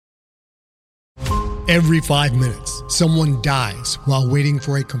Every 5 minutes, someone dies while waiting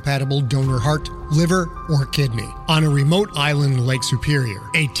for a compatible donor heart, liver, or kidney. On a remote island in Lake Superior,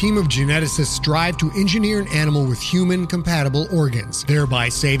 a team of geneticists strive to engineer an animal with human-compatible organs, thereby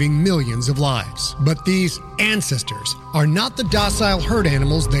saving millions of lives. But these ancestors are not the docile herd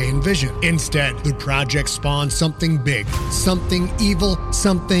animals they envision. Instead, the project spawns something big, something evil,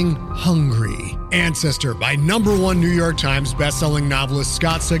 something hungry. Ancestor by #1 New York Times bestselling novelist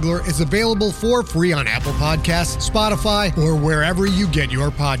Scott Sigler is available for free on Apple Podcasts, Spotify, or wherever you get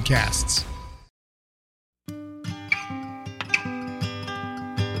your podcasts.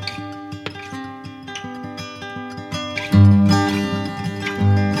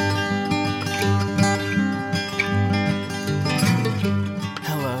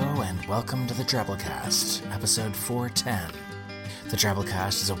 Hello and welcome to the Drabblecast, episode 410. The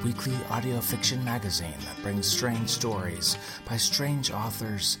Drabblecast is a weekly audio fiction magazine that brings strange stories by strange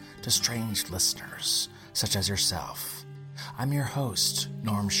authors to strange listeners, such as yourself. I'm your host,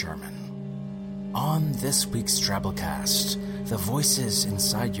 Norm Sherman. On this week's Drabblecast, the voices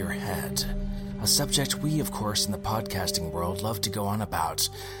inside your head, a subject we, of course, in the podcasting world love to go on about,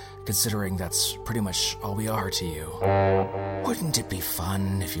 considering that's pretty much all we are to you. Wouldn't it be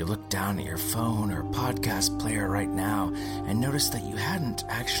fun if you looked down at your phone or podcast player right now and noticed that you hadn't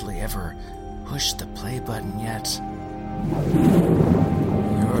actually ever pushed the play button yet?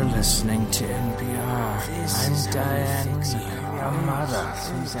 You're listening to NPR. I'm Diane, your mother.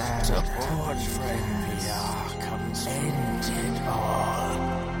 Support for NPR comes end it all.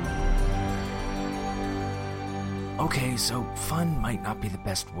 Okay, so fun might not be the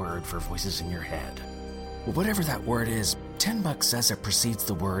best word for voices in your head. Well, whatever that word is, $10 says it precedes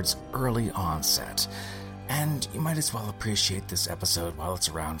the words early onset, and you might as well appreciate this episode while it's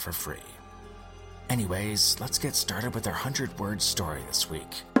around for free. Anyways, let's get started with our 100-word story this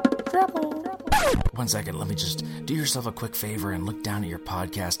week. Trouble. 1 second, let me just do yourself a quick favor and look down at your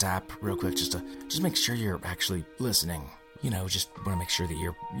podcast app real quick just make sure you're actually listening. Just want to make sure that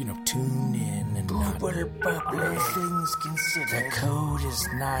you're, tuned in and not things considered. The code is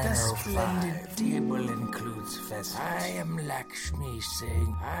 905. The splendid table includes pheasants. I am Lakshmi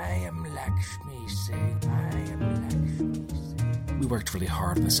Singh. We worked really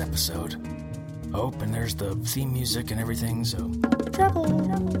hard on this episode. Oh, and there's the theme music and everything, so... Trouble.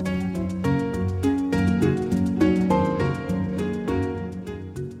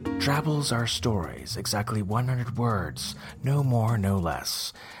 Drabbles are stories, exactly 100 words, no more, no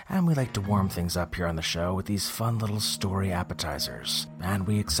less. And we like to warm things up here on the show with these fun little story appetizers. And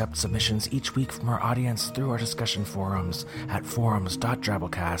we accept submissions each week from our audience through our discussion forums at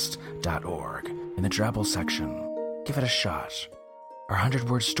forums.drabblecast.org. In the Drabble section, give it a shot. Our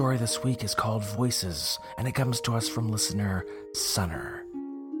 100-word story this week is called Voices, and it comes to us from listener Sunner.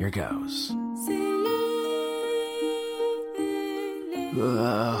 Here goes.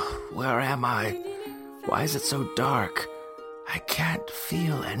 Where am I? Why is it so dark? I can't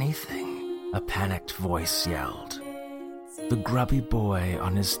feel anything, a panicked voice yelled. The grubby boy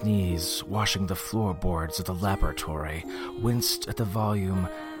on his knees, washing the floorboards of the laboratory, winced at the volume,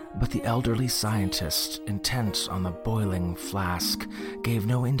 but the elderly scientist, intent on the boiling flask, gave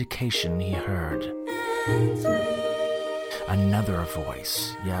no indication he heard. Another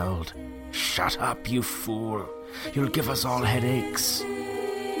voice yelled, "Shut up, you fool! You'll give us all headaches."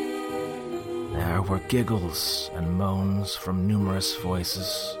 There were giggles and moans from numerous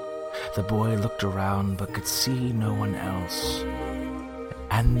voices. The boy looked around but could see no one else.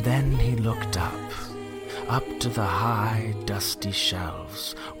 And then he looked up to the high, dusty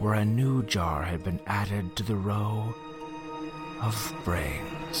shelves where a new jar had been added to the row of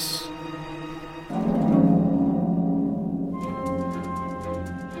brains.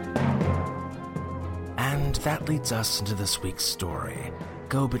 And that leads us into this week's story,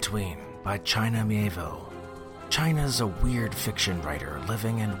 Go Between, by China Mieville. China's a weird fiction writer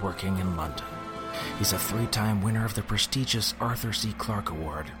living and working in London. He's a 3-time winner of the prestigious Arthur C. Clarke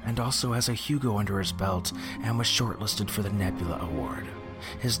Award, and also has a Hugo under his belt and was shortlisted for the Nebula Award.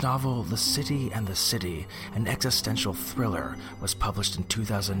 His novel, The City and the City, an existential thriller, was published in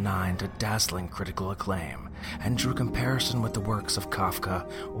 2009 to dazzling critical acclaim, and drew comparison with the works of Kafka,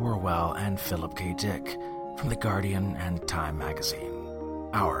 Orwell, and Philip K. Dick, from The Guardian and Time magazine.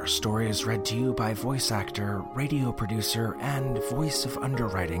 Our story is read to you by voice actor, radio producer, and voice of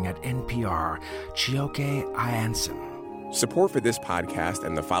underwriting at NPR, Chioke Ianson. Support for this podcast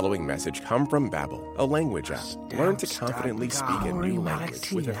and the following message come from Babbel, a language app. Learn to confidently speak a new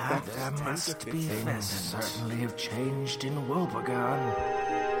language with effective There must be things certainly have changed in Wobegon.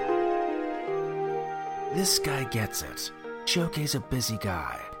 This guy gets it. Chioke's a busy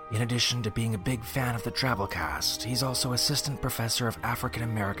guy. In addition to being a big fan of the Drabblecast, he's also assistant professor of African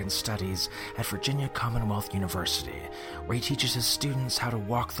American Studies at Virginia Commonwealth University, where he teaches his students how to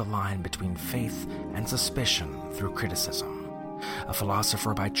walk the line between faith and suspicion through criticism. A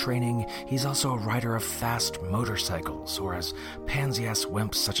philosopher by training, he's also a rider of fast motorcycles, or as pansy-ass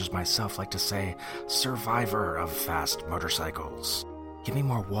wimps such as myself like to say, survivor of fast motorcycles. Give me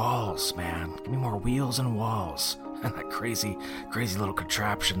more walls, man. Give me more wheels and walls. And that crazy little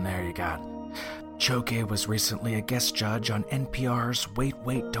contraption there you got. Choke was recently a guest judge on NPR's Wait,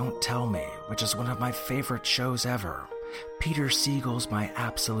 Don't Tell Me, which is one of my favorite shows ever. Peter Siegel's my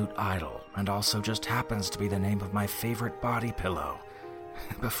absolute idol, and also just happens to be the name of my favorite body pillow.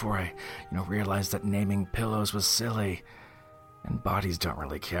 Before I, realized that naming pillows was silly, and bodies don't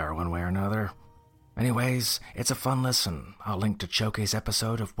really care one way or another. Anyways, it's a fun listen. I'll link to Choke's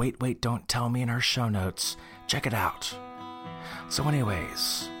episode of Wait, Don't Tell Me in our show notes. Check it out. So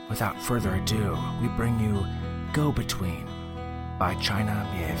anyways, without further ado, we bring you Go Between by China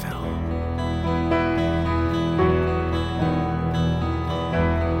Mieville.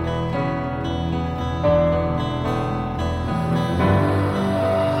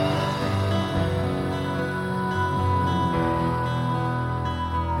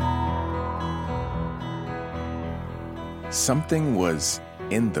 Something was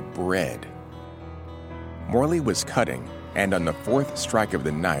in the bread. Morley was cutting, and on the fourth strike of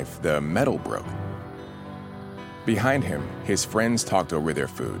the knife, the metal broke. Behind him, his friends talked over their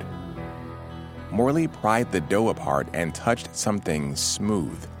food. Morley pried the dough apart and touched something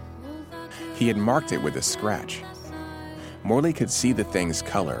smooth. He had marked it with a scratch. Morley could see the thing's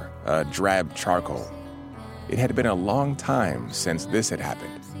color, a drab charcoal. It had been a long time since this had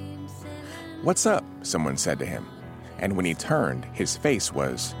happened. "What's up?" someone said to him, and when he turned, his face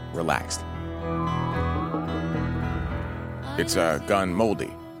was relaxed. "It's gone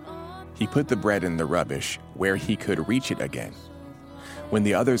moldy." He put the bread in the rubbish where he could reach it again. When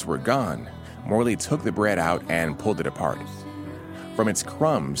the others were gone, Morley took the bread out and pulled it apart. From its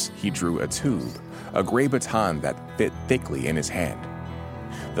crumbs, he drew a tube, a gray baton that fit thickly in his hand.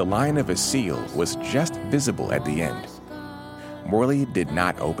 The line of a seal was just visible at the end. Morley did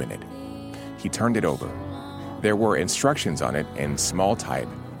not open it. He turned it over. There were instructions on it in small type,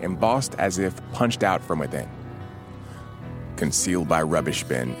 embossed as if punched out from within. "Concealed by rubbish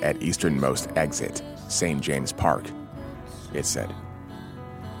bin at easternmost exit, St. James Park," it said.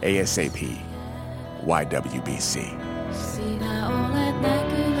 "ASAP, YWBC."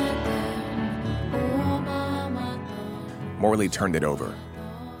 Morley turned it over.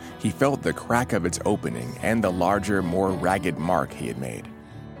 He felt the crack of its opening and the larger, more ragged mark he had made.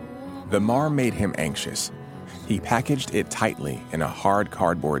 The mar made him anxious. He packaged it tightly in a hard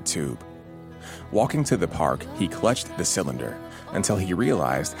cardboard tube. Walking to the park, he clutched the cylinder until he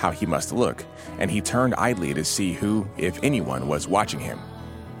realized how he must look, and he turned idly to see who, if anyone, was watching him.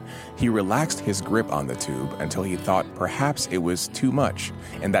 He relaxed his grip on the tube until he thought perhaps it was too much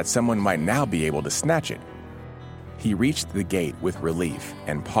and that someone might now be able to snatch it. He reached the gate with relief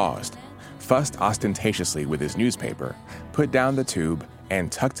and paused, fussed ostentatiously with his newspaper, put down the tube, and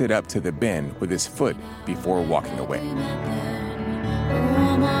tucked it up to the bin with his foot before walking away.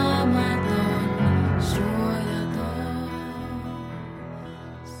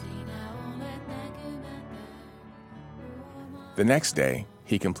 The next day,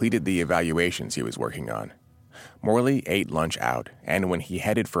 he completed the evaluations he was working on. Morley ate lunch out, and when he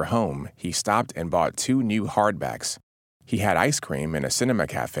headed for home, he stopped and bought 2 new hardbacks. He had ice cream in a cinema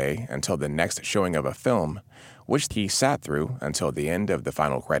cafe until the next showing of a film, which he sat through until the end of the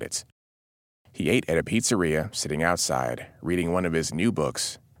final credits. He ate at a pizzeria, sitting outside, reading one of his new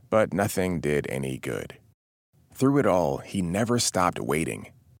books, but nothing did any good. Through it all, he never stopped waiting.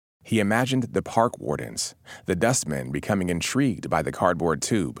 He imagined the park wardens, the dustmen becoming intrigued by the cardboard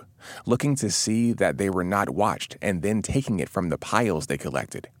tube, looking to see that they were not watched and then taking it from the piles they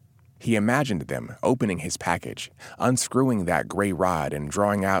collected. He imagined them opening his package, unscrewing that gray rod and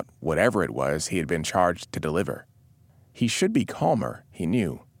drawing out whatever it was he had been charged to deliver. He should be calmer, he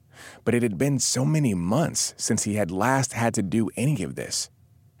knew, but it had been so many months since he had last had to do any of this.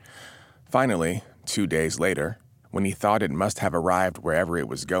 Finally, 2 days later, when he thought it must have arrived wherever it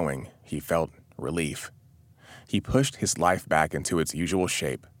was going, he felt relief. He pushed his life back into its usual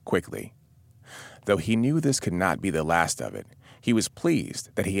shape quickly. Though he knew this could not be the last of it, he was pleased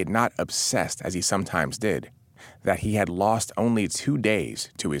that he had not obsessed as he sometimes did, that he had lost only 2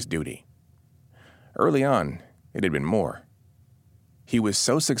 days to his duty. Early on, it had been more. He was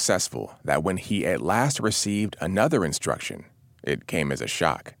so successful that when he at last received another instruction, it came as a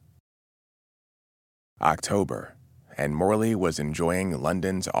shock. October, and Morley was enjoying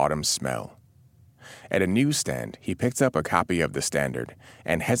London's autumn smell. At a newsstand, he picked up a copy of the Standard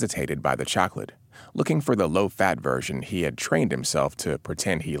and hesitated by the chocolate, looking for the low-fat version he had trained himself to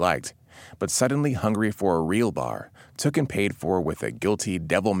pretend he liked, but suddenly hungry for a real bar, took and paid for with a guilty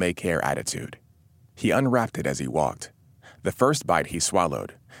devil-may-care attitude. He unwrapped it as he walked. The first bite he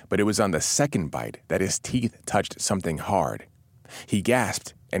swallowed, but it was on the second bite that his teeth touched something hard. He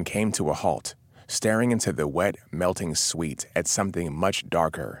gasped and came to a halt, staring into the wet, melting sweet at something much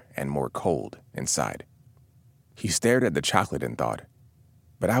darker and more cold inside. He stared at the chocolate and thought,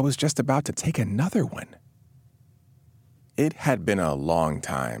 but I was just about to take another one. It had been a long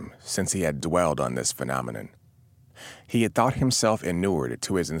time since he had dwelled on this phenomenon. He had thought himself inured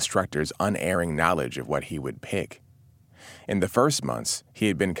to his instructor's unerring knowledge of what he would pick. In the first months, he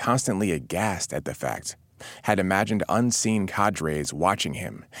had been constantly aghast at the fact, had imagined unseen cadres watching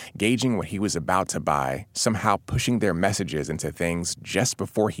him, gauging what he was about to buy, somehow pushing their messages into things just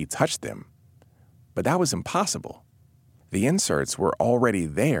before he touched them. But that was impossible. The inserts were already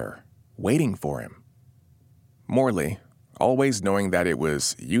there, waiting for him. Morley, always knowing that it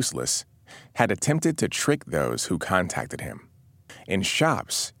was useless, had attempted to trick those who contacted him. In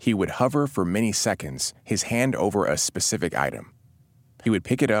shops, he would hover for many seconds, his hand over a specific item. He would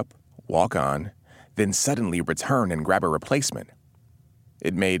pick it up, walk on, then suddenly return and grab a replacement.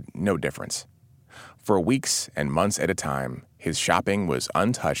 It made no difference. For weeks and months at a time, his shopping was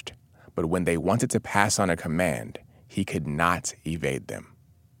untouched, but when they wanted to pass on a command, he could not evade them.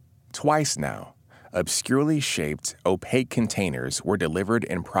 Twice now, obscurely shaped, opaque containers were delivered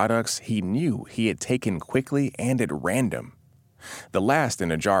in products he knew he had taken quickly and at random. The last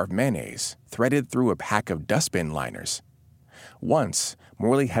in a jar of mayonnaise, threaded through a pack of dustbin liners. Once,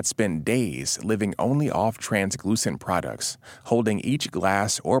 Morley had spent days living only off translucent products, holding each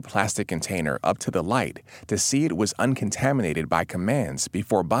glass or plastic container up to the light to see it was uncontaminated by commands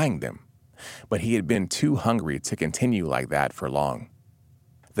before buying them. But he had been too hungry to continue like that for long.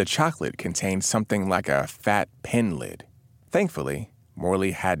 The chocolate contained something like a fat pen lid. Thankfully,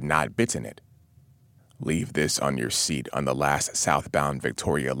 Morley had not bitten it. Leave this on your seat on the last southbound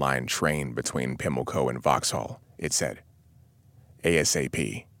Victoria Line train between Pimlico and Vauxhall, it said.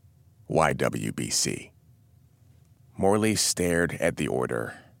 ASAP, YWBC. Morley stared at the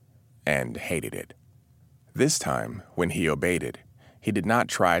order and hated it. This time, when he obeyed it, he did not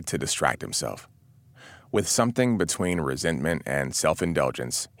try to distract himself. With something between resentment and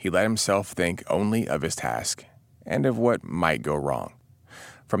self-indulgence, he let himself think only of his task and of what might go wrong.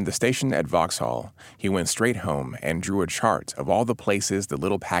 From the station at Vauxhall, he went straight home and drew a chart of all the places the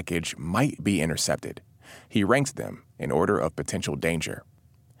little package might be intercepted. He ranked them in order of potential danger.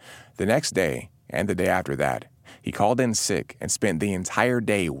 The next day, and the day after that, he called in sick and spent the entire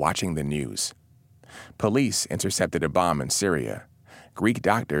day watching the news. Police intercepted a bomb in Syria. Greek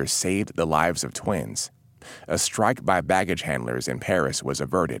doctors saved the lives of twins. A strike by baggage handlers in Paris was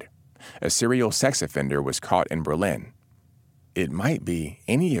averted. A serial sex offender was caught in Berlin. It might be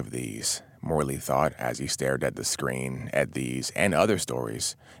any of these, Morley thought as he stared at the screen, at these and other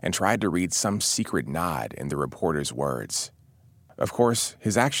stories, and tried to read some secret nod in the reporter's words. Of course,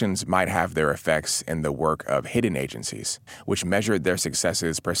 his actions might have their effects in the work of hidden agencies, which measured their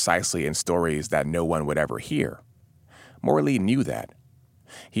successes precisely in stories that no one would ever hear. Morley knew that.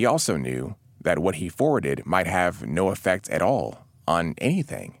 He also knew that what he forwarded might have no effect at all on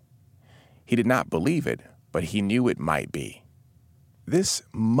anything. He did not believe it, but he knew it might be. This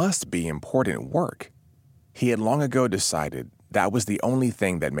must be important work. He had long ago decided that was the only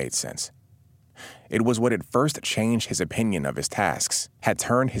thing that made sense. It was what had first changed his opinion of his tasks, had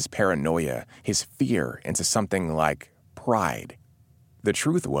turned his paranoia, his fear, into something like pride. The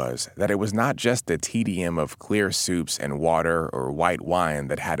truth was that it was not just the tedium of clear soups and water or white wine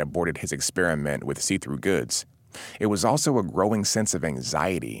that had aborted his experiment with see-through goods. It was also a growing sense of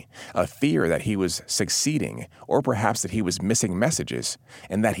anxiety, a fear that he was succeeding, or perhaps that he was missing messages,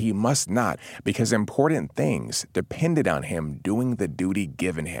 and that he must not, because important things depended on him doing the duty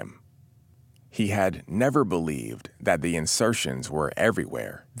given him. He had never believed that the insertions were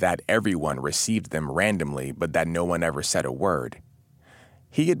everywhere, that everyone received them randomly, but that no one ever said a word.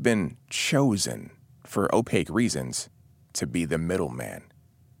 He had been chosen, for opaque reasons, to be the middleman.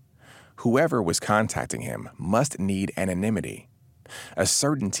 Whoever was contacting him must need anonymity, a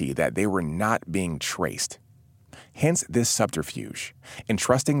certainty that they were not being traced. Hence this subterfuge,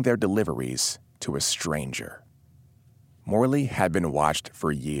 entrusting their deliveries to a stranger. Morley had been watched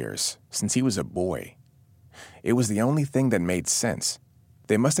for years, since he was a boy. It was the only thing that made sense.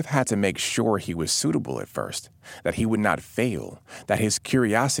 They must have had to make sure he was suitable at first, that he would not fail, that his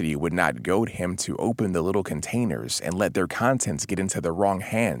curiosity would not goad him to open the little containers and let their contents get into the wrong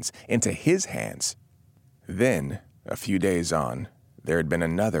hands, into his hands. Then, a few days on, there had been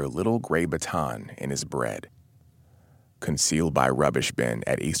another little gray baton in his bread. Concealed by rubbish bin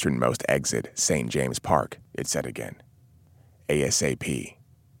at easternmost exit, St. James Park, it said again. ASAP.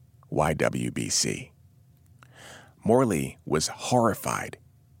 YWBC. Morley was horrified.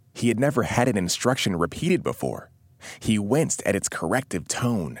 He had never had an instruction repeated before. He winced at its corrective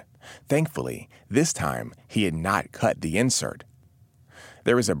tone. Thankfully, this time he had not cut the insert.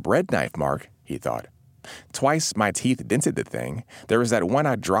 There is a bread knife mark, he thought. Twice my teeth dented the thing. There was that one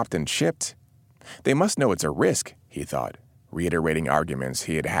I dropped and chipped. They must know it's a risk, he thought, reiterating arguments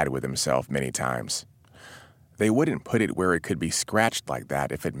he had had with himself many times. They wouldn't put it where it could be scratched like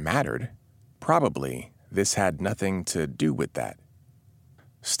that if it mattered. Probably this had nothing to do with that.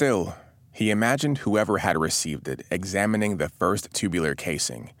 Still, he imagined whoever had received it examining the first tubular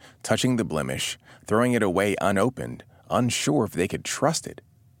casing, touching the blemish, throwing it away unopened, unsure if they could trust it.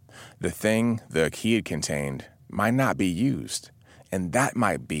 The thing the key had contained might not be used, and that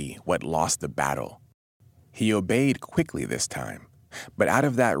might be what lost the battle. He obeyed quickly this time, but out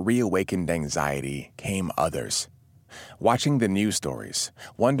of that reawakened anxiety came others. Watching the news stories,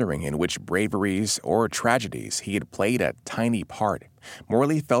 wondering in which braveries or tragedies he had played a tiny part,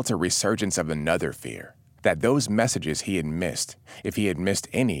 Morley felt a resurgence of another fear, that those messages he had missed, if he had missed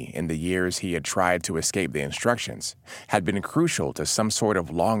any in the years he had tried to escape the instructions, had been crucial to some sort of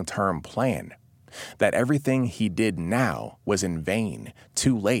long-term plan, that everything he did now was in vain,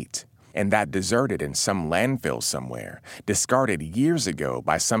 too late, and that deserted in some landfill somewhere, discarded years ago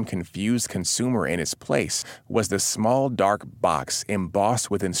by some confused consumer in its place, was the small dark box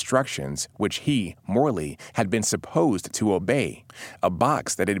embossed with instructions which he, Morley, had been supposed to obey, a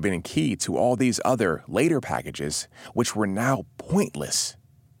box that had been key to all these other later packages, which were now pointless.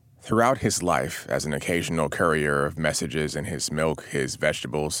 Throughout his life, as an occasional courier of messages in his milk, his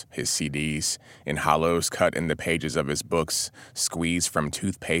vegetables, his CDs, in hollows cut in the pages of his books, squeezed from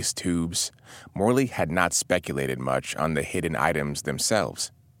toothpaste tubes, Morley had not speculated much on the hidden items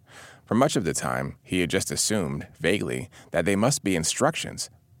themselves. For much of the time, he had just assumed, vaguely, that they must be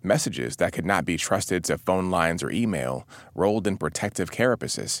instructions, messages that could not be trusted to phone lines or email, rolled in protective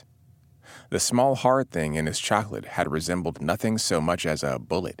carapaces. The small hard thing in his chocolate had resembled nothing so much as a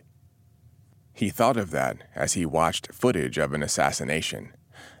bullet. He thought of that as he watched footage of an assassination,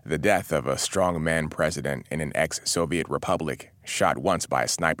 the death of a strongman president in an ex-Soviet republic shot once by a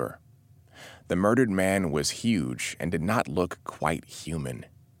sniper. The murdered man was huge and did not look quite human.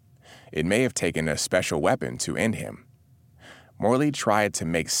 It may have taken a special weapon to end him. Morley tried to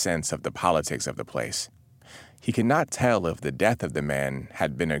make sense of the politics of the place. He could not tell if the death of the man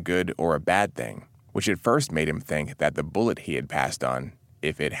had been a good or a bad thing, which at first made him think that the bullet he had passed on,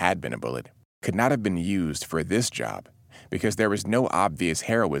 if it had been a bullet, could not have been used for this job, because there was no obvious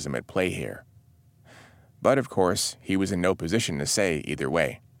heroism at play here. But of course, he was in no position to say either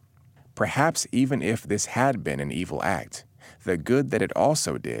way. Perhaps even if this had been an evil act, the good that it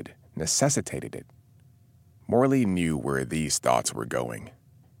also did necessitated it. Morley knew where these thoughts were going.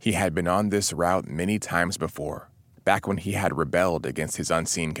 He had been on this route many times before, back when he had rebelled against his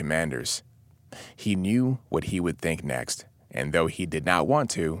unseen commanders. He knew what he would think next, and though he did not want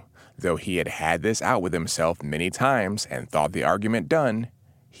to, though he had had this out with himself many times and thought the argument done,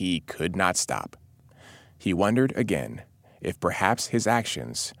 he could not stop. He wondered again if perhaps his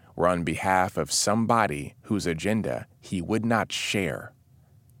actions were on behalf of somebody whose agenda he would not share.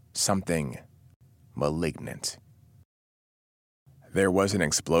 Something malignant. There was an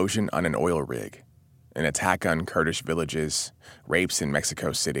explosion on an oil rig, an attack on Kurdish villages, rapes in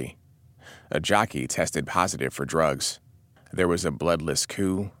Mexico City. A jockey tested positive for drugs. There was a bloodless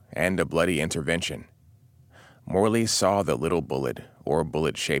coup and a bloody intervention. Morley saw the little bullet, or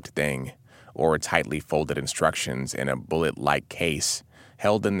bullet-shaped thing, or tightly folded instructions in a bullet-like case,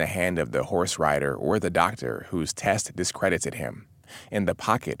 held in the hand of the horse rider or the doctor whose test discredited him, in the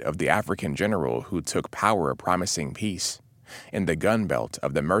pocket of the African general who took power promising peace, in the gun belt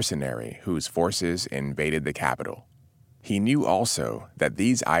of the mercenary whose forces invaded the capital. He knew also that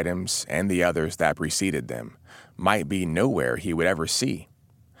these items and the others that preceded them might be nowhere he would ever see.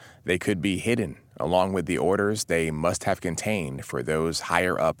 They could be hidden, along with the orders they must have contained for those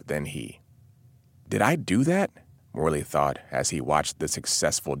higher up than he. Did I do that? Morley thought as he watched the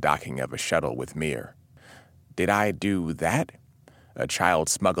successful docking of a shuttle with Mir. Did I do that? A child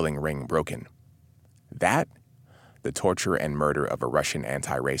smuggling ring broken. That? The torture and murder of a Russian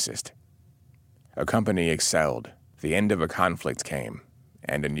anti-racist. A company excelled. The end of a conflict came,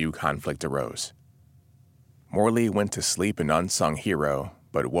 and a new conflict arose. Morley went to sleep an unsung hero,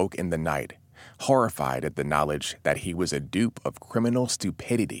 but woke in the night, horrified at the knowledge that he was a dupe of criminal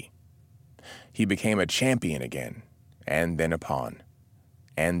stupidity. He became a champion again, and then a pawn,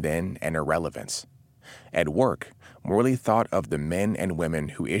 and then an irrelevance. At work, Morley thought of the men and women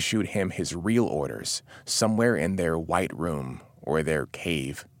who issued him his real orders somewhere in their white room or their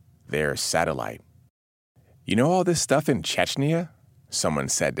cave, their satellite. "You know all this stuff in Chechnya?" someone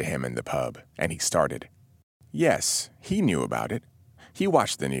said to him in the pub, and he started. Yes, he knew about it. He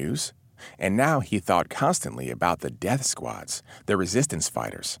watched the news, and now he thought constantly about the death squads, the resistance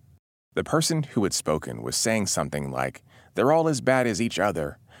fighters. The person who had spoken was saying something like, "They're all as bad as each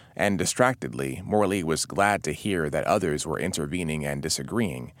other," and distractedly, Morley was glad to hear that others were intervening and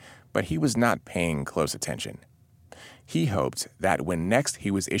disagreeing, but he was not paying close attention. He hoped that when next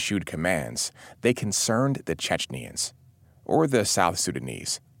he was issued commands, they concerned the Chechnyans, or the South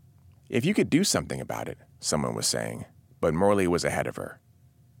Sudanese. "If you could do something about it," someone was saying, but Morley was ahead of her.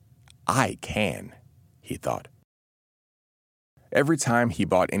 "I can," he thought. Every time he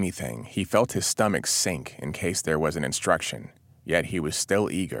bought anything, he felt his stomach sink in case there was an instruction, yet he was still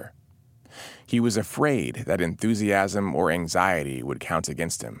eager. He was afraid that enthusiasm or anxiety would count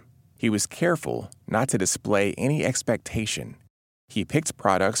against him. He was careful not to display any expectation. He picked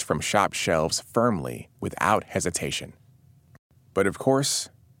products from shop shelves firmly, without hesitation. But of course,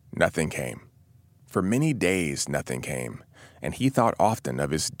 nothing came. For many days, nothing came, and he thought often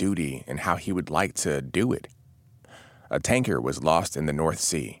of his duty and how he would like to do it. A tanker was lost in the North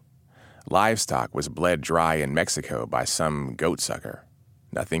Sea. Livestock was bled dry in Mexico by some goatsucker.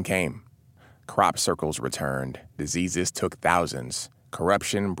 Nothing came. Crop circles returned. Diseases took thousands.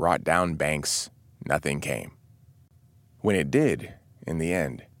 Corruption brought down banks. Nothing came. When it did, in the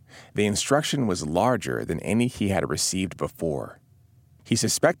end, the instruction was larger than any he had received before. He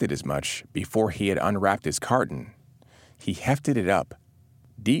suspected as much before he had unwrapped his carton. He hefted it up.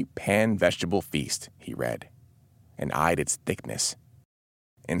 "Deep pan vegetable feast," he read, and eyed its thickness.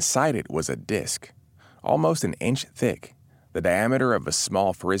 Inside it was a disc, almost an inch thick, the diameter of a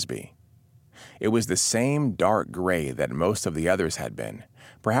small frisbee. It was the same dark gray that most of the others had been,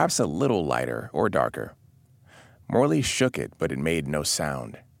 perhaps a little lighter or darker. Morley shook it, but it made no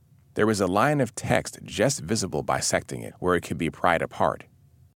sound. There was a line of text just visible bisecting it, where it could be pried apart.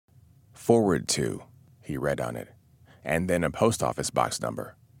 "Forward to," he read on it, and then a post office box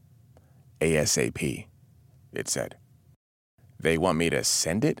number. "ASAP," it said. "They want me to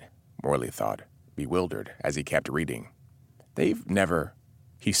send it?" Morley thought, bewildered as he kept reading. "They've never—"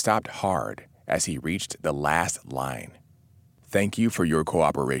 He stopped hard as he reached the last line. "Thank you for your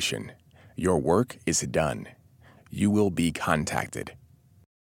cooperation. Your work is done. You will be contacted."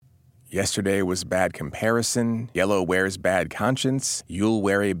 Yesterday was bad comparison. Yellow wears bad conscience. You'll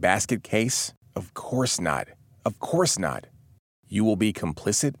wear a basket case. Of course not. Of course not. You will be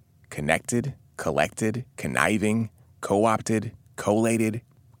complicit, connected, collected, conniving, co-opted, collated,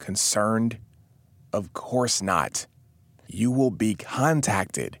 concerned. Of course not. You will be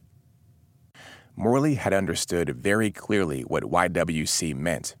contacted. Morley had understood very clearly what YWC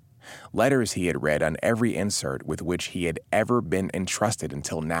meant. Letters he had read on every insert with which he had ever been entrusted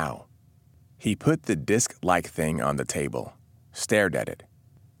until now. He put the disc-like thing on the table, stared at it.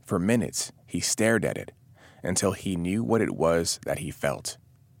 For minutes, he stared at it, until he knew what it was that he felt.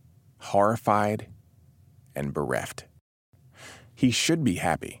 Horrified and bereft. He should be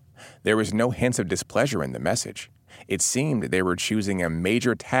happy. There was no hint of displeasure in the message. It seemed they were choosing a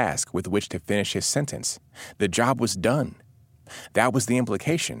major task with which to finish his sentence. The job was done. That was the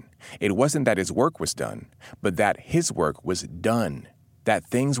implication. It wasn't that his work was done, but that his work was done. That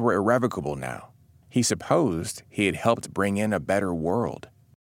things were irrevocable now. He supposed he had helped bring in a better world.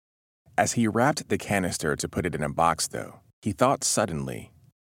 As he wrapped the canister to put it in a box, though, he thought suddenly,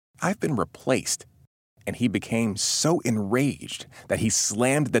 "I've been replaced." And he became so enraged that he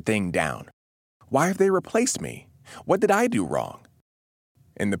slammed the thing down. "Why have they replaced me? What did I do wrong?"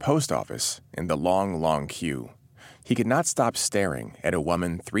 In the post office, in the long, long queue, he could not stop staring at a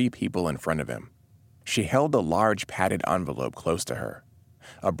woman 3 people in front of him. She held a large padded envelope close to her.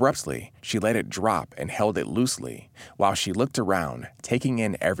 Abruptly, she let it drop and held it loosely while she looked around, taking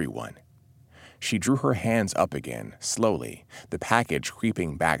in everyone. She drew her hands up again, slowly, the package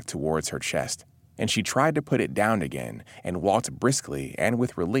creeping back towards her chest, and she tried to put it down again and walked briskly and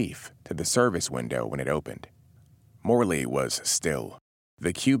with relief to the service window when it opened. Morley was still.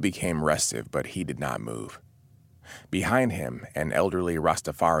 The queue became restive, but he did not move. Behind him, an elderly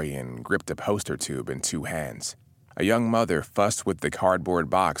Rastafarian gripped a poster tube in 2 hands. A young mother fussed with the cardboard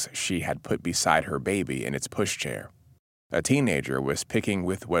box she had put beside her baby in its pushchair. A teenager was picking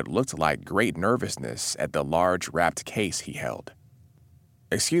with what looked like great nervousness at the large wrapped case he held.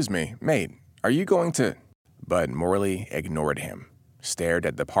 "Excuse me, mate, are you going to—" But Morley ignored him, stared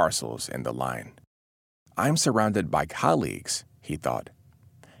at the parcels in the line. "I'm surrounded by colleagues," he thought.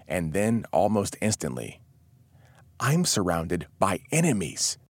 And then, almost instantly, "I'm surrounded by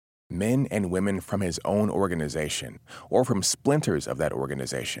enemies." Men and women from his own organization, or from splinters of that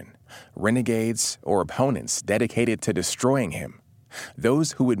organization, renegades or opponents dedicated to destroying him,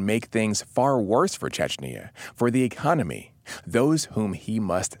 those who would make things far worse for Chechnya, for the economy, those whom he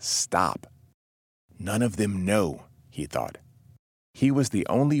must stop. None of them know, he thought. He was the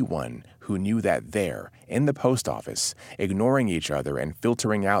only one who knew that there, in the post office, ignoring each other and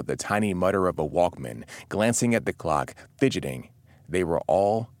filtering out the tiny mutter of a Walkman, glancing at the clock, fidgeting, they were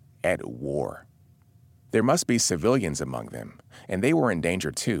all at war. There must be civilians among them, and they were in danger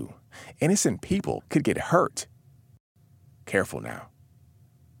too. Innocent people could get hurt. Careful now.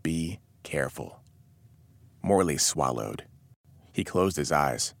 Be careful. Morley swallowed. He closed his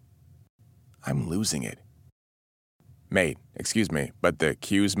eyes. I'm losing it. Mate, excuse me, but the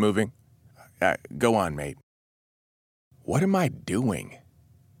queue's moving? Go on, mate. What am I doing?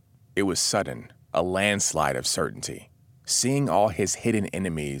 It was sudden, a landslide of certainty. Seeing all his hidden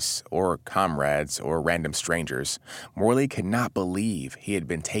enemies, or comrades, or random strangers, Morley could not believe he had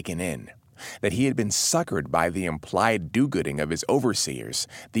been taken in, that he had been suckered by the implied do-gooding of his overseers,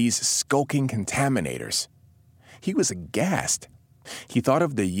 these skulking contaminators. He was aghast. He thought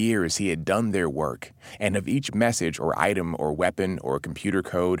of the years he had done their work, and of each message or item or weapon or computer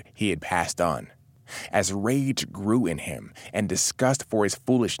code he had passed on. As rage grew in him and disgust for his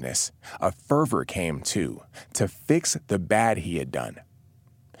foolishness, a fervor came too, to fix the bad he had done.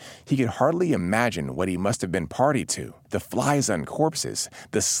 He could hardly imagine what he must have been party to, the flies on corpses,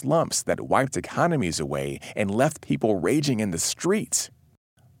 the slumps that wiped economies away and left people raging in the streets.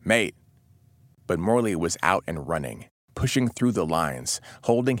 Mate. But Morley was out and running, pushing through the lines,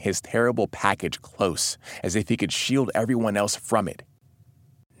 holding his terrible package close, as if he could shield everyone else from it.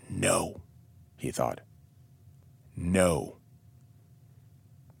 No. He thought. No.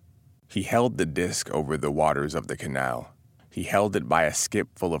 He held the disc over the waters of the canal. He held it by a skip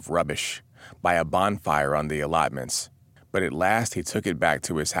full of rubbish, by a bonfire on the allotments. But at last he took it back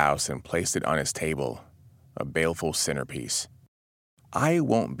to his house and placed it on his table, a baleful centerpiece. I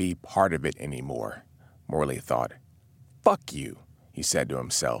won't be part of it anymore, Morley thought. Fuck you, he said to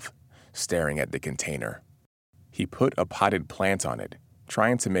himself, staring at the container. He put a potted plant on it,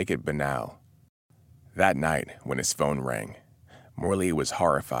 trying to make it banal. That night, when his phone rang, Morley was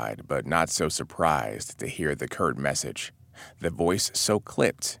horrified but not so surprised to hear the curt message, the voice so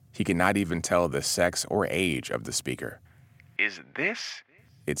clipped he could not even tell the sex or age of the speaker. Is this?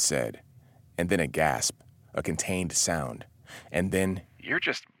 It said, and then a gasp, a contained sound, and then, you're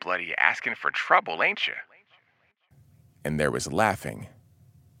just bloody asking for trouble, ain't you? And there was laughing,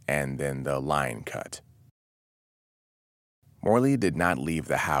 and then the line cut. Morley did not leave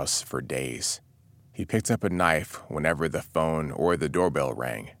the house for days. He picked up a knife whenever the phone or the doorbell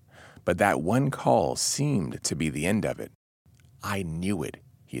rang, but that one call seemed to be the end of it. I knew it,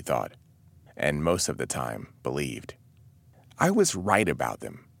 he thought, and most of the time believed. I was right about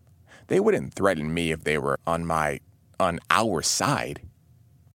them. They wouldn't threaten me if they were on our side.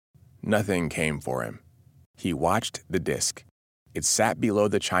 Nothing came for him. He watched the disc. It sat below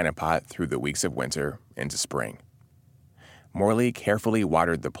the china pot through the weeks of winter into spring. Morley carefully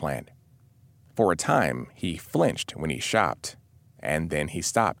watered the plant. For a time, he flinched when he shopped, and then he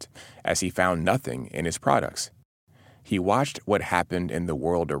stopped, as he found nothing in his products. He watched what happened in the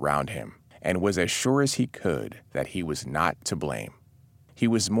world around him, and was as sure as he could that he was not to blame. He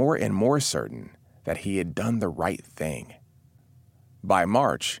was more and more certain that he had done the right thing. By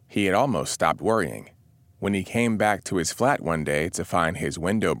March, he had almost stopped worrying. When he came back to his flat one day to find his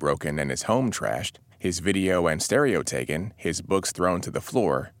window broken and his home trashed, his video and stereo taken, his books thrown to the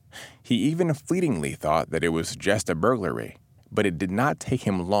floor, he even fleetingly thought that it was just a burglary. But it did not take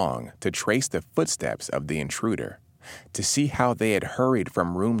him long to trace the footsteps of the intruder, to see how they had hurried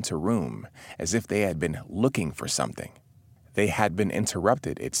from room to room as if they had been looking for something. They had been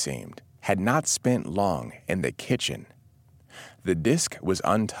interrupted, it seemed, had not spent long in the kitchen. The disc was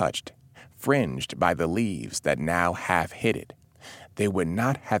untouched, fringed by the leaves that now half hid it. They would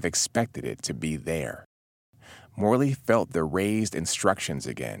not have expected it to be there. Morley felt the raised instructions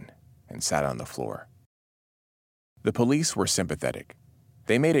again and sat on the floor. The police were sympathetic.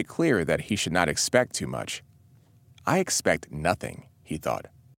 They made it clear that he should not expect too much. I expect nothing, he thought.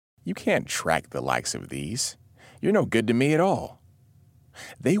 You can't track the likes of these. You're no good to me at all.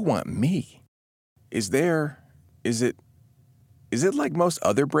 They want me. Is it Is it like most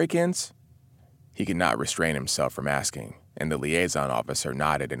other break-ins?" He could not restrain himself from asking, and the liaison officer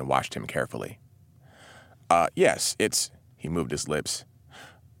nodded and watched him carefully. Yes, it's," he moved his lips.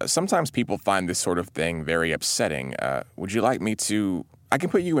 "Sometimes people find this sort of thing very upsetting. Would you like me to... I can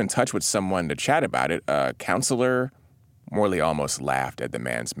put you in touch with someone to chat about it, a counselor?" Morley almost laughed at the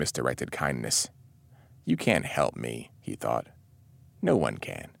man's misdirected kindness. "You can't help me," he thought. "No one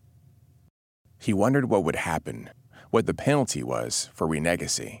can." He wondered what would happen, what the penalty was for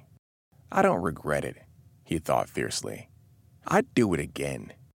renegacy. "I don't regret it," he thought fiercely. "I'd do it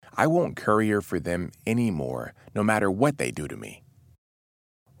again. I won't courier for them anymore, no matter what they do to me."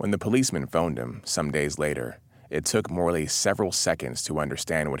 When the policeman phoned him some days later, it took Morley several seconds to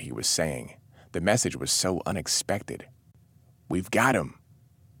understand what he was saying. The message was so unexpected. "We've got him."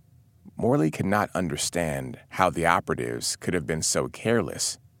 Morley could not understand how the operatives could have been so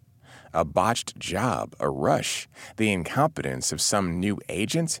careless. A botched job, a rush, the incompetence of some new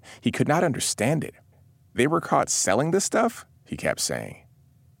agent, he could not understand it. "They were caught selling this stuff?" he kept saying.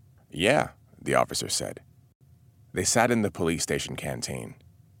 "Yeah," the officer said. They sat in the police station canteen.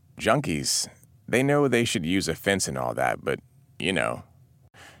 "Junkies, they know they should use a fence and all that, but, you know."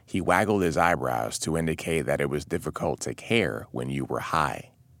 He waggled his eyebrows to indicate that it was difficult to care when you were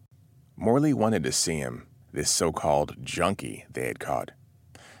high. Morley wanted to see him, this so-called junkie they had caught.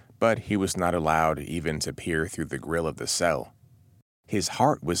 But he was not allowed even to peer through the grill of the cell. His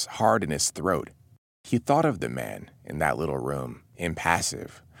heart was hard in his throat. He thought of the man in that little room,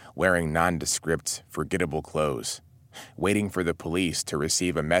 impassive, wearing nondescript, forgettable clothes, waiting for the police to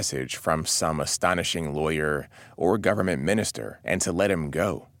receive a message from some astonishing lawyer or government minister and to let him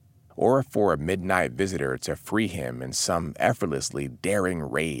go, or for a midnight visitor to free him in some effortlessly daring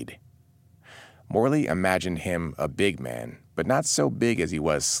raid. Morley imagined him a big man, but not so big as he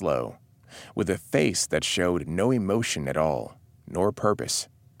was slow, with a face that showed no emotion at all, nor purpose.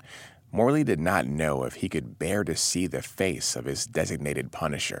 Morley did not know if he could bear to see the face of his designated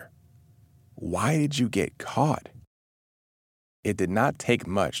punisher. Why did you get caught? It did not take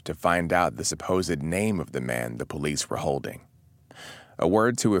much to find out the supposed name of the man the police were holding. A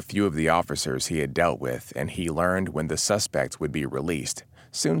word to a few of the officers he had dealt with, and he learned when the suspect would be released,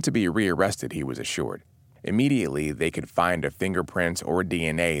 soon to be rearrested, he was assured. Immediately, they could find a fingerprint or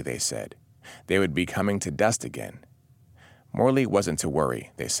DNA, they said. They would be coming to dust again. Morley wasn't to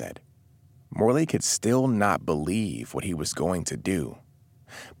worry, they said. Morley could still not believe what he was going to do,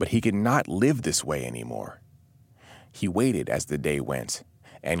 but he could not live this way anymore. He waited as the day went,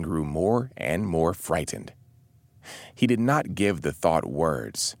 and grew more and more frightened. He did not give the thought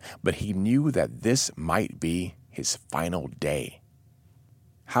words, but he knew that this might be his final day.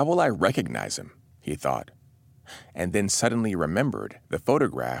 How will I recognize him? He thought, and then suddenly remembered the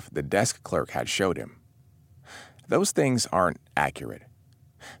photograph the desk clerk had showed him. Those things aren't accurate.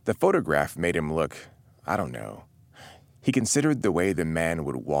 The photograph made him look, I don't know. He considered the way the man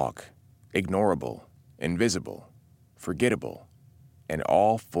would walk, ignorable, invisible, forgettable, and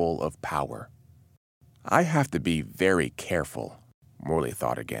all full of power. I have to be very careful, Morley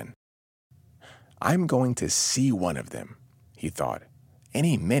thought again. I'm going to see one of them, he thought,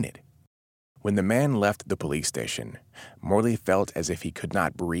 any minute. When the man left the police station, Morley felt as if he could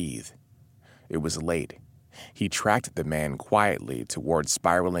not breathe. It was late. He tracked the man quietly toward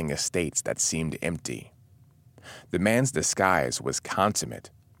spiraling estates that seemed empty. The man's disguise was consummate.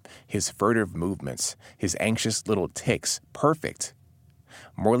 His furtive movements, his anxious little tics, perfect.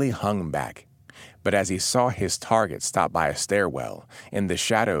 Morley hung back, but as he saw his target stop by a stairwell, in the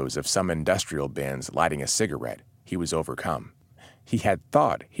shadows of some industrial bins lighting a cigarette, he was overcome. He had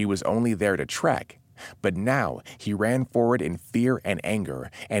thought he was only there to track, but now he ran forward in fear and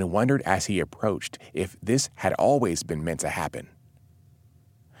anger and wondered as he approached if this had always been meant to happen.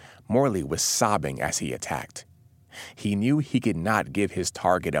 Morley was sobbing as he attacked. He knew he could not give his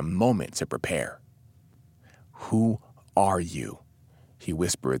target a moment to prepare. Who are you? He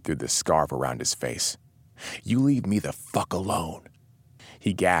whispered through the scarf around his face. You leave me the fuck alone.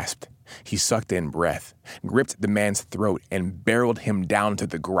 He gasped. He sucked in breath, gripped the man's throat, and barreled him down to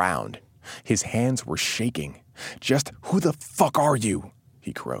the ground. His hands were shaking. Just who the fuck are you?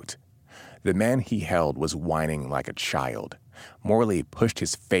 He croaked. The man he held was whining like a child. Morley pushed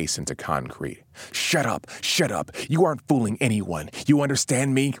his face into concrete. Shut up, you aren't fooling anyone. You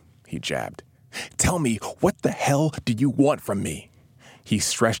understand me? He jabbed. Tell me, what the hell do you want from me? He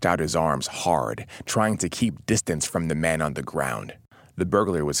stretched out his arms hard, trying to keep distance from the man on the ground. The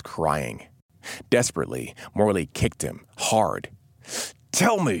burglar was crying. Desperately, Morley kicked him, hard.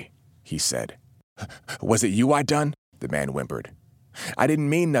 Tell me, he said. Was it you I done? The man whimpered. I didn't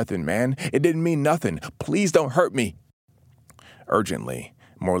mean nothing, man. It didn't mean nothing. Please don't hurt me. Urgently,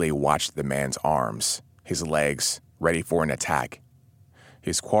 Morley watched the man's arms, his legs, ready for an attack.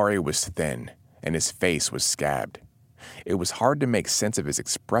 His quarry was thin, and his face was scabbed. It was hard to make sense of his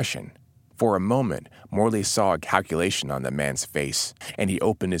expression. For a moment, Morley saw a calculation on the man's face, and he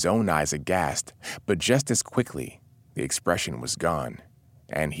opened his own eyes aghast, but just as quickly, the expression was gone,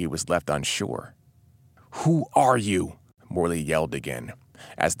 and he was left unsure. "Who are you?" Morley yelled again,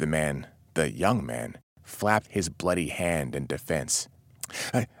 as the young man, flapped his bloody hand in defense.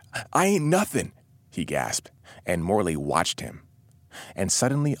 I ain't nothing," he gasped, and Morley watched him, and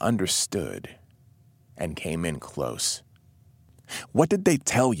suddenly understood, and came in close. "What did they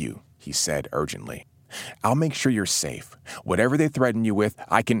tell you?" he said urgently. "I'll make sure you're safe. Whatever they threaten you with,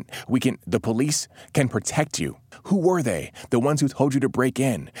 the police can protect you. Who were they? The ones who told you to break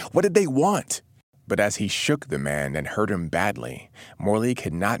in? What did they want?" But as he shook the man and hurt him badly, Morley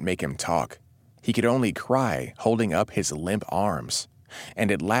could not make him talk. He could only cry, holding up his limp arms.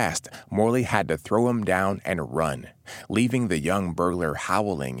 And at last, Morley had to throw him down and run, leaving the young burglar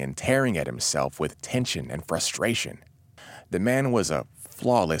howling and tearing at himself with tension and frustration. The man was a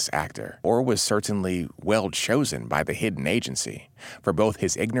flawless actor, or was certainly well chosen by the hidden agency, for both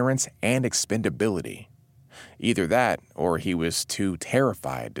his ignorance and expendability. Either that, or he was too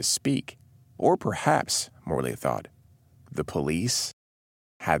terrified to speak. Or perhaps, Morley thought, the police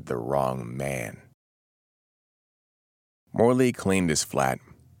had the wrong man. Morley cleaned his flat,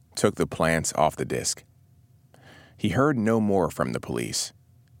 took the plants off the disc. He heard no more from the police.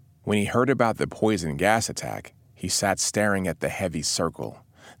 When he heard about the poison gas attack, he sat staring at the heavy circle,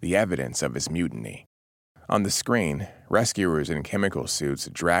 the evidence of his mutiny. On the screen, rescuers in chemical suits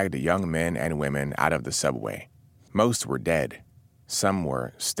dragged young men and women out of the subway. Most were dead. Some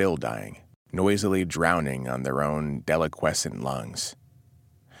were still dying, noisily drowning on their own deliquescent lungs.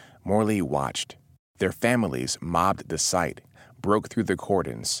 Morley watched. Their families mobbed the site, broke through the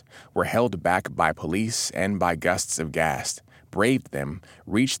cordons, were held back by police and by gusts of gas, braved them,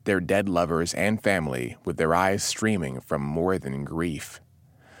 reached their dead lovers and family with their eyes streaming from more than grief.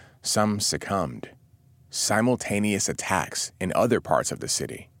 Some succumbed. Simultaneous attacks in other parts of the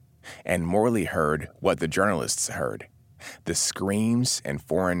city. And Morley heard what the journalists heard. The screams and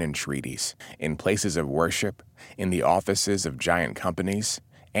foreign entreaties, in places of worship, in the offices of giant companies,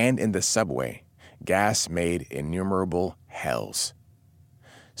 and in the subway, gas made innumerable hells.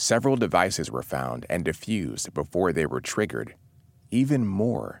 Several devices were found and diffused before they were triggered. Even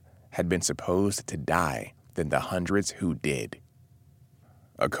more had been supposed to die than the hundreds who did.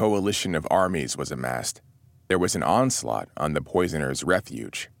 A coalition of armies was amassed. There was an onslaught on the poisoner's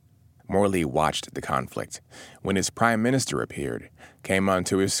refuge. Morley watched the conflict. When his prime minister appeared, came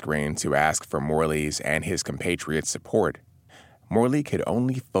onto his screen to ask for Morley's and his compatriots' support, Morley could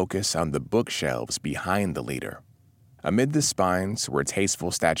only focus on the bookshelves behind the leader. Amid the spines were tasteful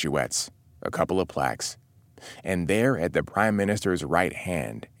statuettes, a couple of plaques, and there at the prime minister's right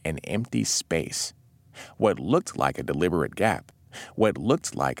hand, an empty space. What looked like a deliberate gap, what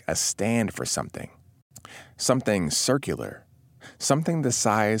looked like a stand for something. Something circular. Something the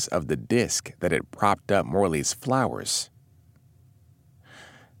size of the disc that had propped up Morley's flowers.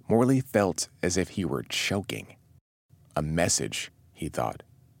 Morley felt as if he were choking. A message, he thought.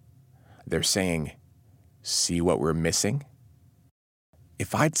 They're saying, "See what we're missing?"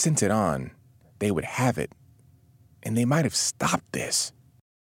 If I'd sent it on, they would have it, and they might have stopped this.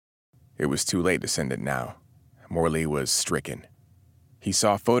 It was too late to send it now. Morley was stricken. He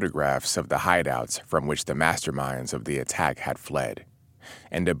saw photographs of the hideouts from which the masterminds of the attack had fled,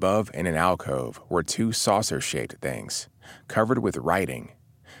 and above in an alcove were two saucer-shaped things, covered with writing,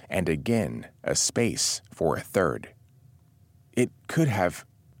 and again a space for a third.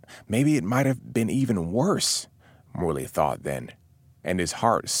 Maybe it might have been even worse, Morley thought then, and his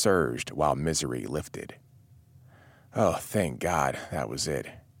heart surged while misery lifted. Oh, thank God, that was it.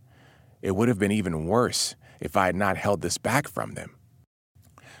 It would have been even worse if I had not held this back from them.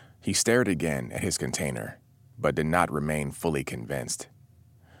 He stared again at his container, but did not remain fully convinced.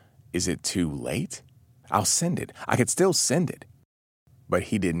 Is it too late? I'll send it. I could still send it. But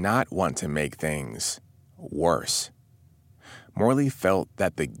he did not want to make things worse. Morley felt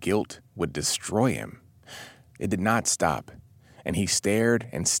that the guilt would destroy him. It did not stop, and he stared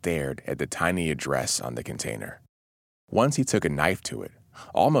and stared at the tiny address on the container. Once he took a knife to it,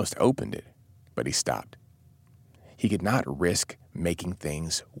 almost opened it, but he stopped. He could not risk making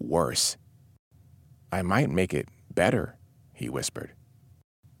things worse. I might make it better, he whispered.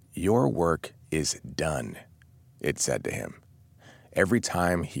 Your work is done, it said to him, every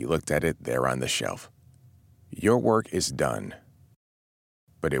time he looked at it there on the shelf. Your work is done.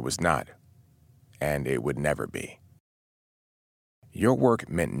 But it was not, and it would never be. Your work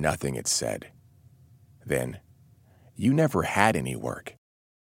meant nothing, it said. Then, you never had any work.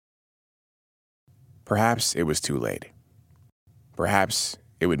 Perhaps it was too late. Perhaps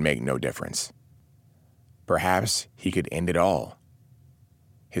it would make no difference. Perhaps he could end it all.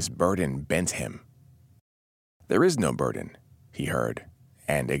 His burden bent him. There is no burden, he heard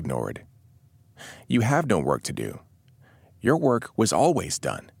and ignored. You have no work to do. Your work was always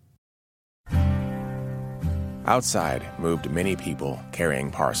done. Outside moved many people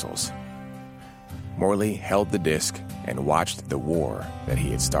carrying parcels. Morley held the disc and watched the war that he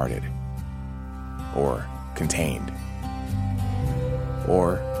had started, or contained,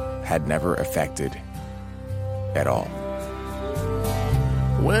 or had never affected at all.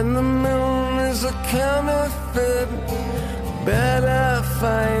 When the moon is a counterfeit, better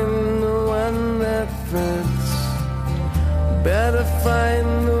find the one that fits. Better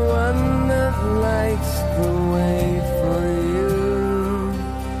find the one that lights the way for you.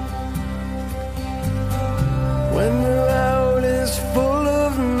 When the road is full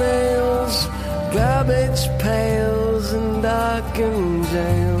of nails, garbage pails and darkened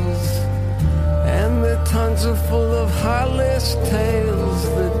jails, and the tongues are full of heartless tales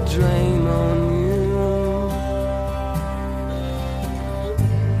that drain on you.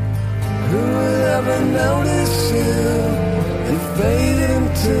 Who would ever notice you and fade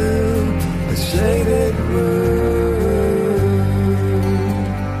into a shaded room?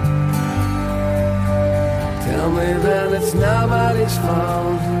 Tell me that it's nobody's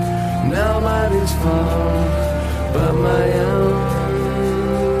fault, nobody's fault but my own.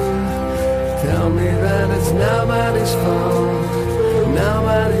 Tell me that it's nobody's fault,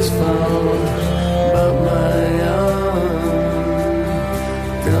 nobody's fault but my own.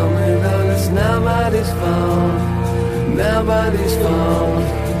 Tell me that it's nobody's fault, nobody's fault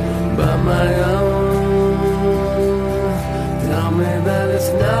but my own. Tell me that it's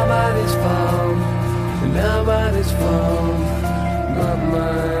nobody's fault, nobody's fault but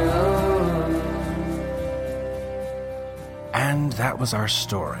my own. And that was our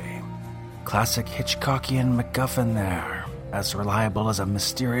story. Classic Hitchcockian MacGuffin there, as reliable as a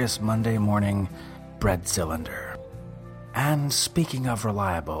mysterious Monday morning bread cylinder. And speaking of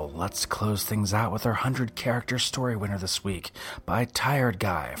reliable, let's close things out with our 100-character story winner this week by Tired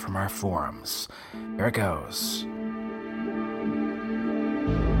Guy from our forums. Here it goes.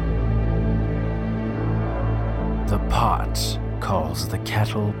 The pot calls the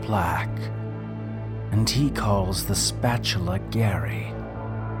kettle black, and he calls the spatula Gary.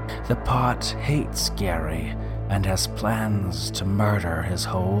 The pot hates Gary and has plans to murder his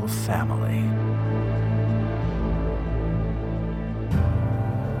whole family.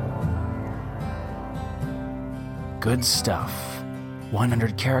 Good stuff.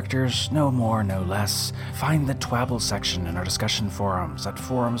 100 characters, no more, no less. Find the Twabble section in our discussion forums at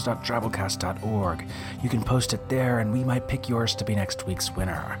forums.drabblecast.org. You can post it there, and we might pick yours to be next week's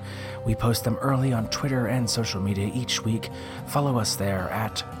winner. We post them early on Twitter and social media each week. Follow us there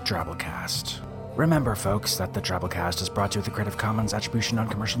at Drabblecast. Remember, folks, that the Drabblecast is brought to you with a Creative Commons Attribution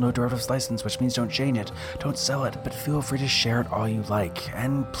Non-Commercial No Derivatives license, which means don't change it, don't sell it, but feel free to share it all you like.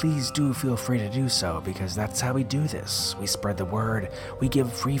 And please do feel free to do so, because that's how we do this. We spread the word, we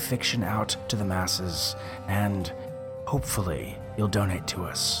give free fiction out to the masses, and hopefully you'll donate to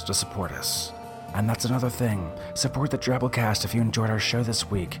us to support us. And that's another thing. Support the Drabblecast if you enjoyed our show this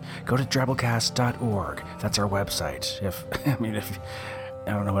week. Go to drabblecast.org. That's our website. If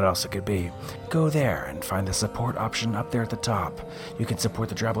I don't know what else it could be. Go there and find the support option up there at the top. You can support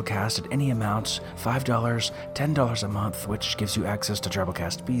the Drabblecast at any amount, $5, $10 a month, which gives you access to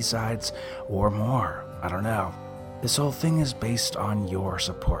Drabblecast B-sides, or more. I don't know. This whole thing is based on your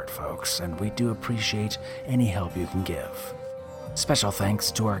support, folks, and we do appreciate any help you can give. Special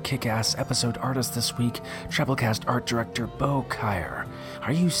thanks to our kick-ass episode artist this week, Drabblecast art director Bo Kyer.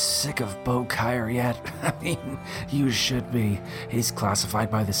 Are you sick of Bo Kyer yet? I mean, you should be. He's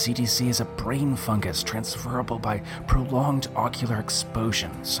classified by the CDC as a brain fungus transferable by prolonged ocular exposure.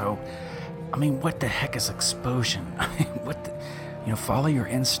 So, I mean, what the heck is exposure? I mean, follow your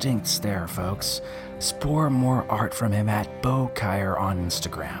instincts there, folks. Spore more art from him at Bo Kyer on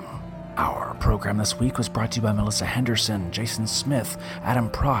Instagram. Our program this week was brought to you by Melissa Henderson, Jason Smith, Adam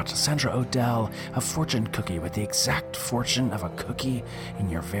Pratt, Sandra Odell, a fortune cookie with the exact fortune of a cookie in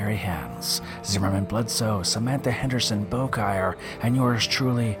your very hands, Zimmerman Bledsoe, Samantha Henderson, Bo Kyer, and yours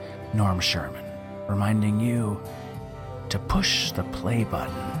truly, Norm Sherman, reminding you to push the play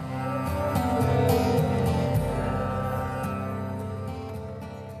button.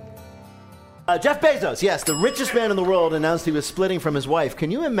 Jeff Bezos, yes, the richest man in the world, announced he was splitting from his wife.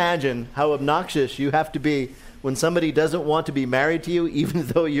 Can you imagine how obnoxious you have to be when somebody doesn't want to be married to you, even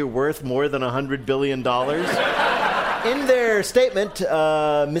though you're worth more than $100 billion? In their statement,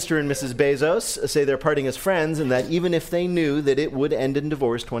 Mr. and Mrs. Bezos say they're parting as friends and that even if they knew that it would end in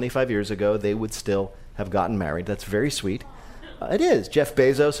divorce 25 years ago, they would still have gotten married. That's very sweet. It is. Jeff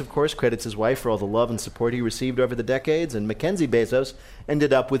Bezos, of course, credits his wife for all the love and support he received over the decades, and Mackenzie Bezos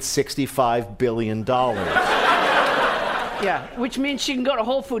ended up with $65 billion. Yeah, which means she can go to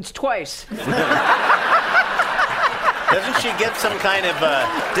Whole Foods twice. Doesn't she get some kind of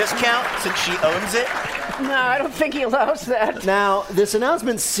discount since she owns it? No, I don't think he allows that. Now, this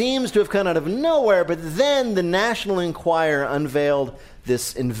announcement seems to have come out of nowhere, but then the National Enquirer unveiled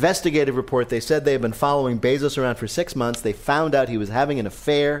this investigative report. They said they had been following Bezos around for 6 months. They found out he was having an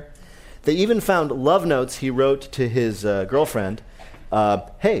affair. They even found love notes he wrote to his girlfriend.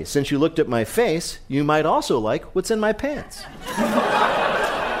 Hey, since you looked at my face, you might also like what's in my pants.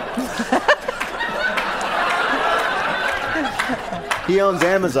 He owns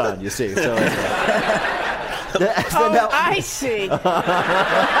Amazon, you see. So I see.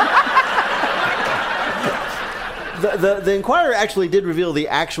 The Inquirer actually did reveal the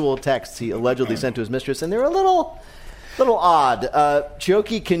actual texts he allegedly sent to his mistress, and they're a little odd.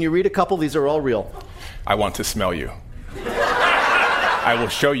 Chioki, can you read a couple? These are all real. I want to smell you. I will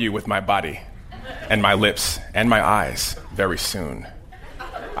show you with my body and my lips and my eyes very soon.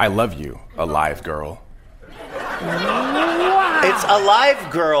 I love you, alive girl. Wow. It's a live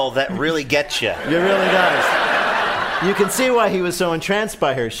girl that really gets you. It really does. You can see why he was so entranced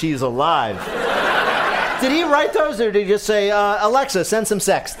by her. She's alive. Did he write those, or did he just say, Alexa, send some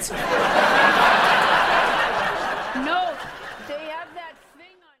sexts? No, they have that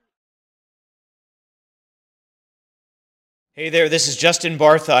thing on... Hey there, this is Justin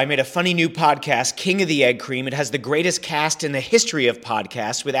Bartha. I made a funny new podcast, King of the Egg Cream. It has the greatest cast in the history of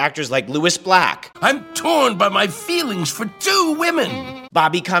podcasts with actors like Louis Black. I'm torn by my feelings for two women.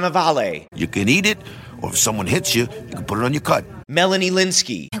 Bobby Cannavale. You can eat it, or if someone hits you, you can put it on your cut. Melanie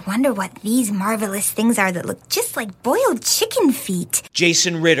Linsky. I wonder what these marvelous things are that look just like boiled chicken feet.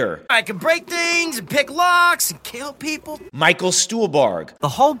 Jason Ritter. I can break things and pick locks and kill people. Michael Stuhlbarg. The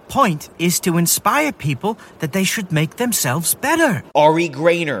whole point is to inspire people that they should make themselves better. Ari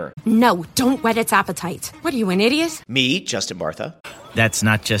Grainer. No, don't whet its appetite. What are you, an idiot? Me, Justin Bartha. That's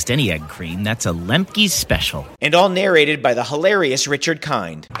not just any egg cream, that's a Lemke's special. And all narrated by the hilarious Richard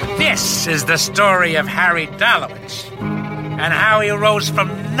Kind. This is the story of Harry Dalowitz and how he rose from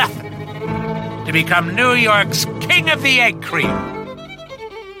nothing to become New York's King of the Egg Cream.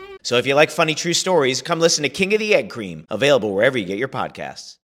 So if you like funny true stories, come listen to King of the Egg Cream, available wherever you get your podcasts.